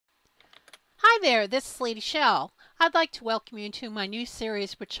there, this is Lady Shell. I'd like to welcome you to my new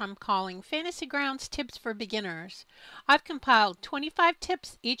series which I'm calling Fantasy Grounds Tips for Beginners. I've compiled 25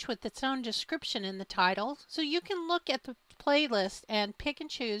 tips, each with its own description in the title, so you can look at the playlist and pick and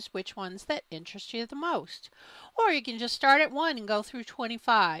choose which ones that interest you the most. Or you can just start at one and go through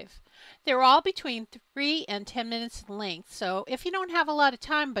 25. They're all between 3 and 10 minutes in length, so if you don't have a lot of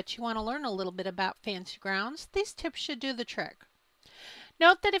time but you want to learn a little bit about Fantasy Grounds, these tips should do the trick.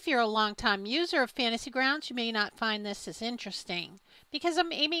 Note that if you're a long-time user of Fantasy Grounds, you may not find this as interesting, because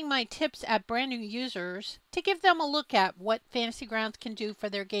I'm aiming my tips at brand new users to give them a look at what Fantasy Grounds can do for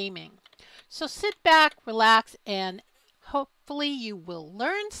their gaming. So sit back, relax, and hopefully you will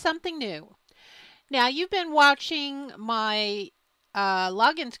learn something new. Now, you've been watching my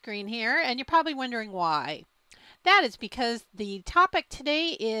login screen here, and you're probably wondering why. That is because the topic today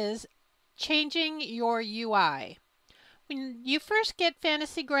is changing your UI. When you first get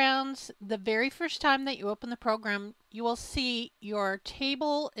Fantasy Grounds, the very first time that you open the program, you will see your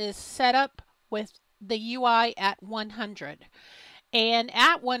table is set up with the UI at 100. And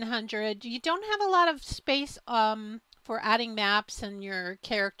at 100, you don't have a lot of space for adding maps in your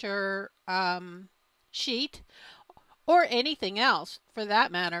character sheet or anything else for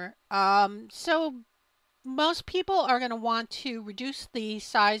that matter. So most people are going to want to reduce the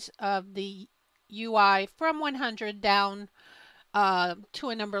size of the UI from 100 down to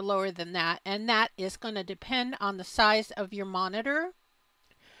a number lower than that, and that is going to depend on the size of your monitor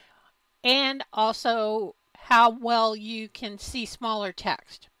and also how well you can see smaller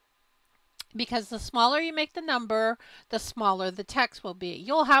text, because the smaller you make the number, the smaller the text will be.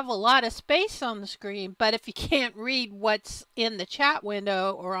 You'll have a lot of space on the screen, but if you can't read what's in the chat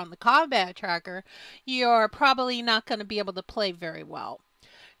window or on the combat tracker, you're probably not going to be able to play very well.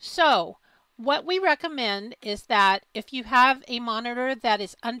 So what we recommend is that if you have a monitor that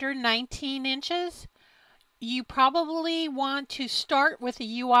is under 19 inches, you probably want to start with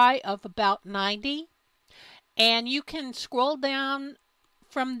a UI of about 90, and you can scroll down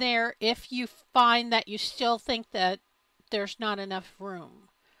from there if you find that you still think that there's not enough room.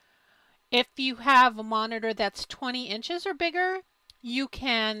 If you have a monitor that's 20 inches or bigger, you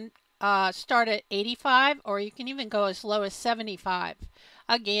can start at 85, or you can even go as low as 75.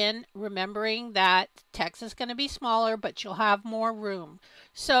 Again, remembering that text is going to be smaller, but you'll have more room.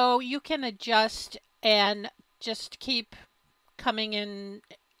 So you can adjust and just keep coming in,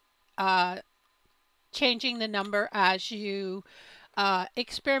 changing the number as you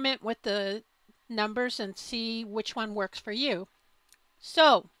experiment with the numbers and see which one works for you.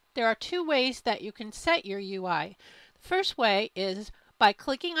 So there are two ways that you can set your UI. The first way is by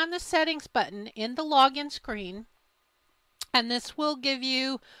clicking on the settings button in the login screen, and this will give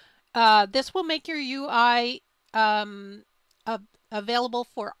you, this will make your UI available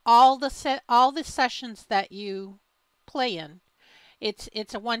for all the sessions that you play in.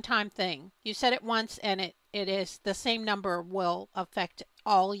 It's a one-time thing. You set it once, and it is the same number will affect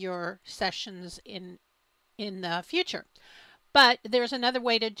all your sessions in the future. But there's another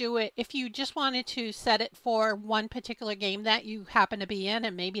way to do it. If you just wanted to set it for one particular game that you happen to be in,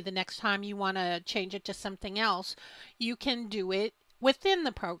 and maybe the next time you want to change it to something else, you can do it within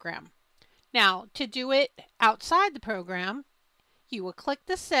the program. Now, to do it outside the program, you will click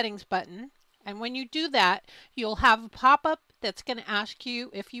the settings button, and when you do that, you'll have a pop-up that's going to ask you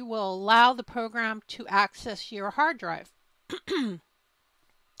if you will allow the program to access your hard drive.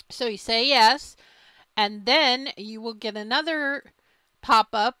 So you say yes, and then you will get another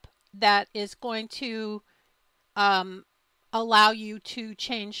pop-up that is going to allow you to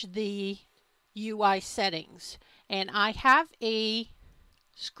change the UI settings. And I have a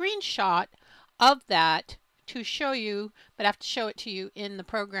screenshot of that to show you, but I have to show it to you in the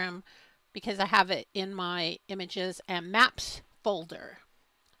program because I have it in my images and maps folder.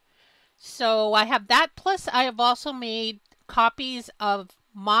 So I have that, plus I have also made copies of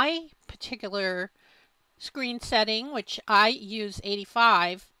my particular screen setting, which I use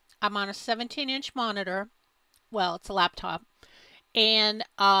 85. I'm on a 17-inch monitor. Well, it's a laptop. And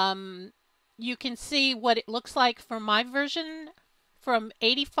you can see what it looks like for my version from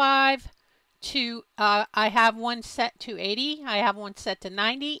 85 to, I have one set to 80, I have one set to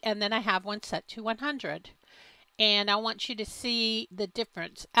 90, and then I have one set to 100. And I want you to see the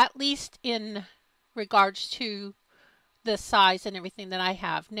difference, at least in regards to the size and everything that I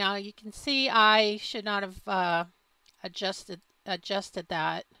have. Now you can see I should not have adjusted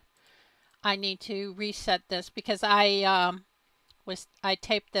that. I need to reset this because I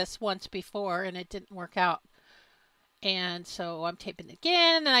taped this once before and it didn't work out. And so I'm taping it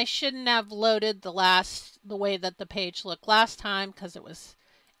again, and I shouldn't have loaded the way that the page looked last time because it was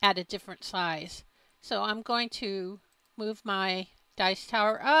at a different size. So I'm going to move my dice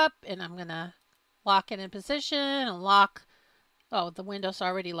tower up, and I'm going to lock it in position and lock. Oh, the window's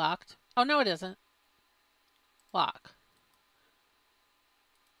already locked. Oh, no, it isn't. Lock.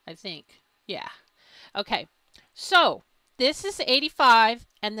 I think. Yeah. Okay. So this is 85,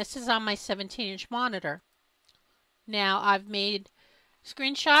 and this is on my 17-inch monitor. Now I've made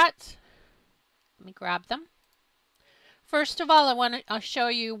screenshots. Let me grab them. First of all, I want to show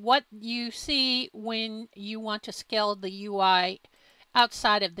you what you see when you want to scale the UI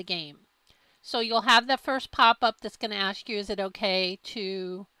outside of the game. So you'll have that first pop-up that's going to ask you, is it okay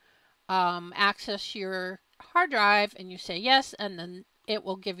to access your hard drive? And you say yes, and then it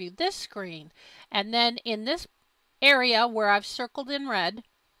will give you this screen. And then in this area where I've circled in red,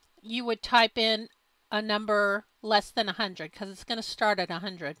 you would type in a number less than 100 because it's going to start at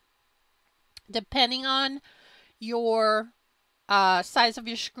 100. Depending on your size of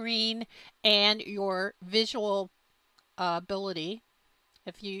your screen and your visual ability,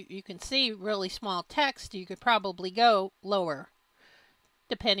 if you can see really small text, you could probably go lower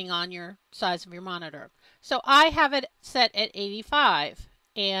depending on your size of your monitor. So I have it set at 85,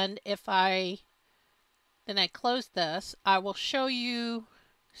 and if I close this, I will show you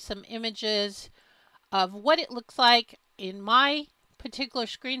some images of what it looks like in my particular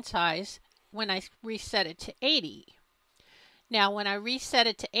screen size when I reset it to 80. Now when I reset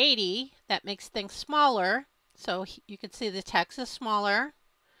it to 80, that makes things smaller. So you can see the text is smaller.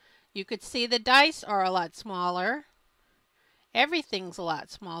 You could see the dice are a lot smaller. Everything's a lot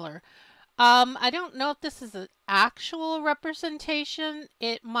smaller. I don't know if this is an actual representation.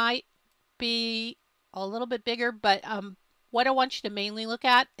 It might be a little bit bigger, but what I want you to mainly look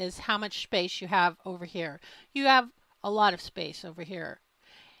at is how much space you have over here. You have a lot of space over here.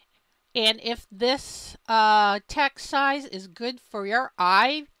 And if this text size is good for your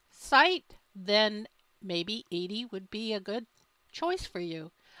eyesight, then maybe 80 would be a good choice for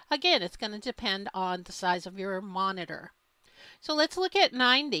you. Again, it's going to depend on the size of your monitor. So let's look at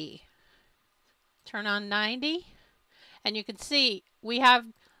 90. Turn on 90, and you can see we have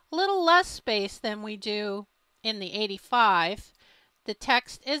a little less space than we do in the 85. The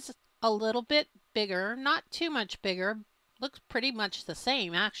text is a little bit bigger, not too much bigger. Looks pretty much the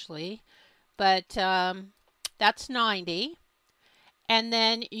same actually, but that's 90. And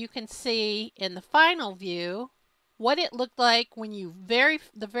then you can see in the final view what it looked like when you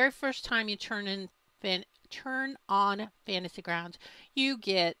the very first time you turn on Fantasy Grounds. You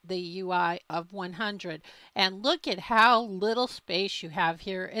get the UI of 100, and look at how little space you have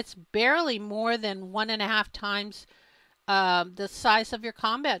here. It's barely more than 1.5 times the size of your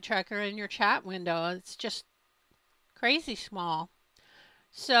combat tracker in your chat window. It's just crazy small.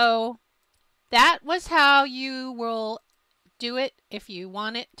 So that was how you will do it if you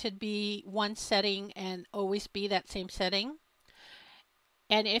want it to be one setting and always be that same setting.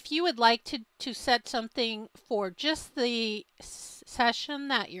 And if you would like to set something for just the session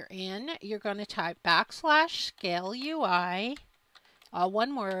that you're in, you're going to type /scale UI, all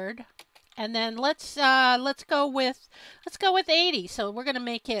one word, and then let's go with 80. So we're going to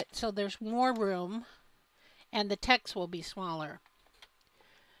make it so there's more room, and the text will be smaller.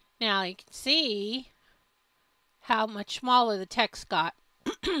 Now you can see how much smaller the text got.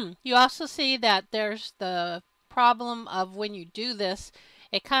 You also see that there's the problem of when you do this,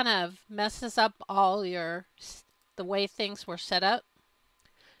 it kind of messes up all the way things were set up.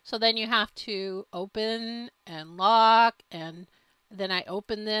 So then you have to open and lock, and then I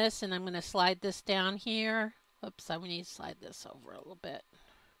open this and I'm going to slide this down here. Oops, I need to slide this over a little bit.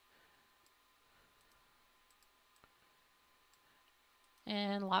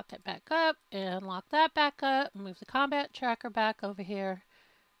 And lock it back up and lock that back up. Move the combat tracker back over here.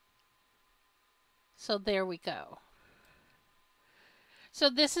 So there we go. So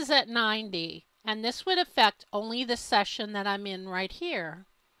this is at 90, and this would affect only the session that I'm in right here.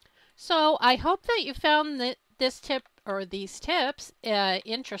 So I hope that you found this tip or these tips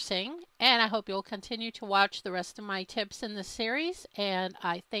interesting, and I hope you'll continue to watch the rest of my tips in this series, and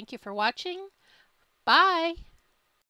I thank you for watching. Bye!